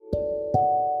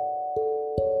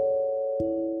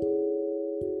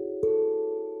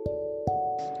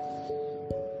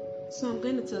So I'm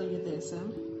going to tell you this.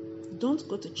 Don't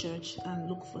go to church and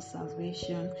look for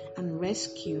salvation and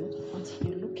rescue until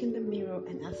you look in the mirror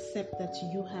and accept that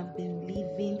you have been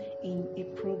living in a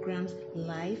program's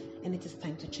life and it is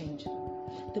time to change.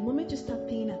 The moment you start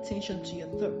paying attention to your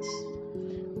thoughts,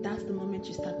 that's the moment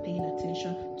you start paying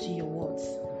attention to your words.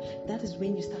 That is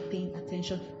when you start paying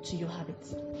attention to your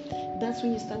habits. That's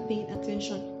when you start paying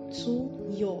attention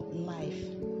to your life.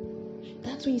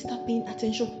 That's when you start paying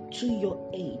attention to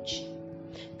your age.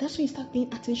 That's when you start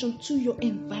paying attention to your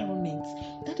environment.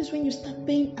 That is when you start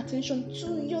paying attention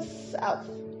to yourself,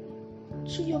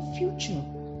 to your future.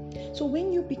 So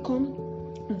when you become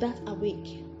that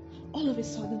awake, all of a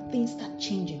sudden things start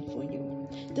changing for you.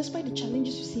 Despite the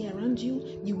challenges you see around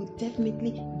you, you will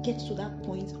definitely get to that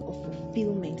point of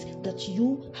fulfillment that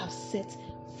you have set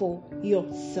for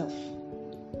yourself.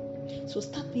 So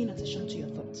start paying attention to your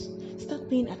thoughts. Start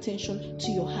paying attention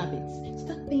to your habits.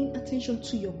 Start paying attention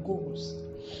to your goals.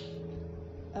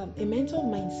 A mental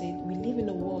mindset, we live in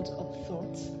a world of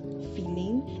thoughts,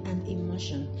 feeling, and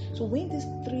emotion. So when these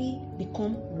three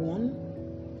become one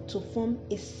to form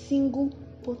a single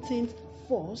potent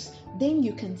force, then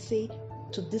you can say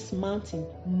to this mountain,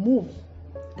 move,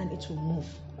 and it will move.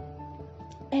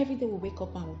 Every day we wake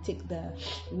up and we take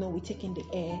we take in the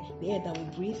air that we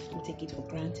breathe, we take it for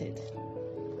granted.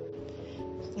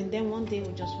 And then one day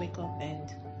we just wake up and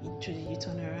you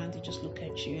turn around, you just look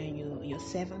at you and you're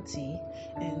 70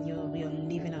 and you're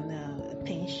living on a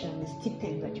pension, a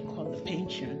stipend that you call a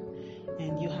pension.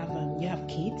 And you have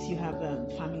kids, you have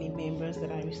family members that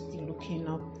are still looking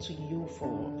up to you for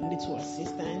little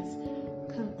assistance.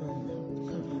 Come on.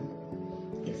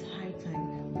 It's high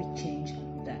time we change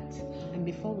that. And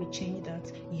before we change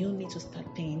that, you need to start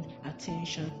paying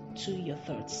attention to your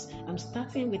thoughts. I'm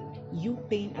starting with you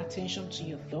paying attention to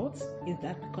your thoughts. Is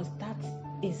that because that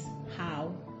is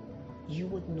how you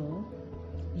would know,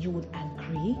 you would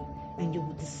agree, and you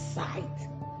would decide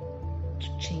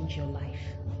to change your life.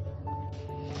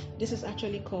 This is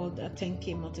actually called a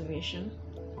 10K motivation,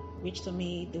 which to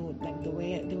me, the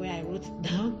way I wrote it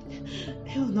down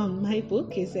in my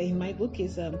book is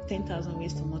 10,000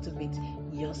 ways to motivate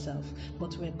yourself.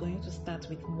 But we're going to start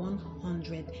with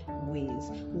 100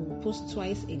 ways. We will post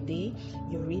twice a day.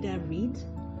 You either read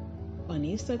on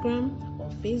Instagram or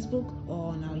Facebook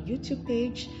or on our YouTube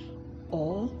page,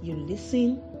 or you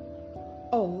listen,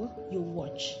 or you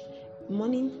watch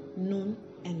morning, noon,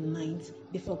 and night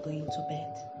before going to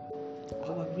bed. I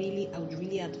would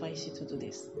really advise you to do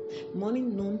this.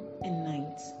 Morning, noon, and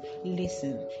night.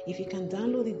 Listen. If you can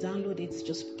download it.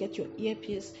 Just get your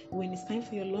earpiece. When it's time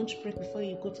for your lunch break, before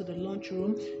you go to the lunch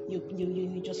room,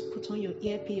 you just put on your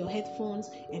earpiece, your headphones,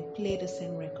 and play the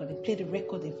same recording. Play the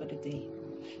recording for the day.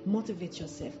 Motivate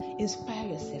yourself. Inspire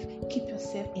yourself. Keep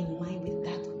yourself in line with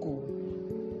that goal.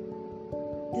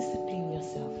 Discipline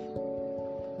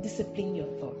yourself. Discipline your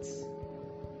thoughts.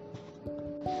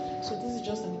 So this is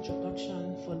just an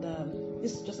introduction for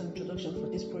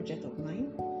this project of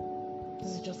mine.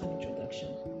 This is just an introduction.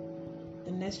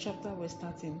 The next chapter we're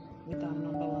starting with our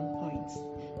number 1 point,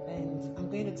 and I'm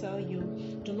going to tell you: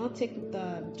 do not take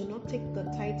the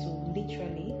title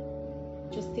literally.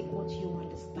 Just take what you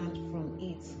understand from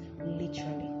it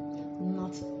literally,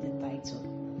 not the title,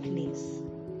 please.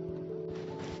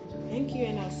 Thank you,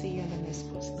 and I'll see you on the next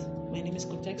post. My name is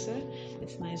Kotexa.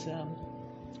 It's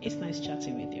nice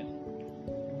chatting with you.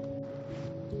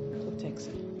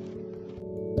 Kotexa.